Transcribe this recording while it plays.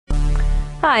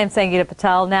Hi, I'm Sangita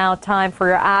Patel. Now time for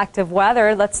your active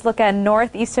weather. Let's look at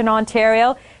northeastern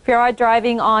Ontario. If you are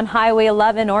driving on Highway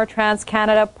 11 or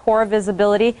Trans-Canada, poor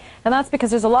visibility, and that's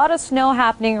because there's a lot of snow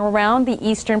happening around the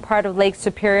eastern part of Lake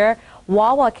Superior.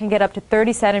 Wawa can get up to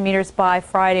 30 centimeters by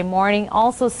Friday morning.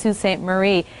 Also Sault Ste.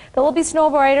 Marie. There will be snow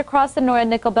right across the North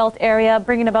Nickel Belt area,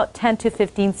 bringing about 10 to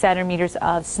 15 centimeters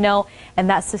of snow, and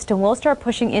that system will start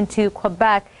pushing into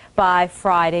Quebec by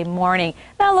Friday morning.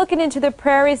 Now looking into the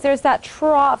prairies, there's that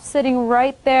trough sitting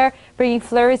right there, bringing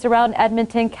flurries around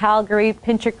Edmonton, Calgary,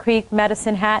 Pincher Creek,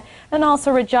 Medicine Hat, and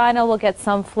also Regina will get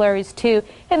some flurries too.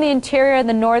 In the interior and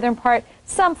the northern part,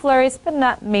 some flurries, but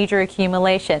not major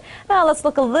accumulation. Now let's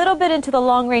look a little bit into the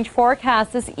long-range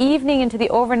forecast. This evening into the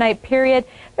overnight period,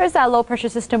 there's that low-pressure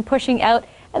system pushing out.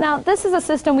 And now this is a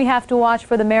system we have to watch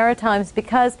for the Maritimes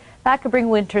because that could bring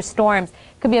winter storms.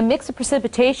 It could be a mix of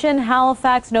precipitation.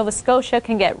 Halifax, Nova Scotia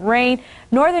can get rain.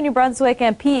 Northern New Brunswick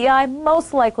and PEI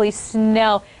most likely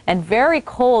snow, and very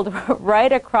cold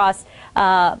right across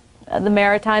the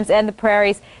Maritimes and the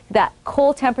prairies. That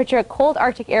cold temperature, cold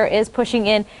Arctic air is pushing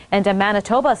in, and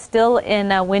Manitoba still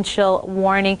in a wind chill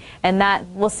warning, and that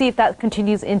we'll see if that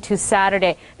continues into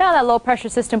Saturday. Now that low pressure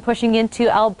system pushing into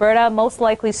Alberta, most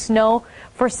likely snow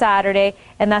for Saturday,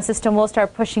 and that system will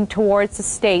start pushing towards the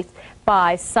states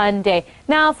by Sunday.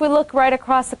 Now if we look right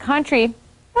across the country,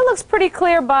 it looks pretty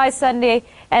clear by Sunday,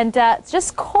 and it's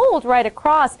just cold right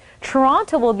across.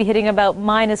 Toronto will be hitting about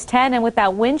 -10, and with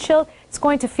that wind chill, it's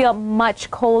going to feel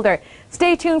much colder.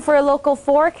 Stay tuned for a local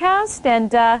forecast,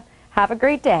 and have a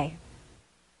great day.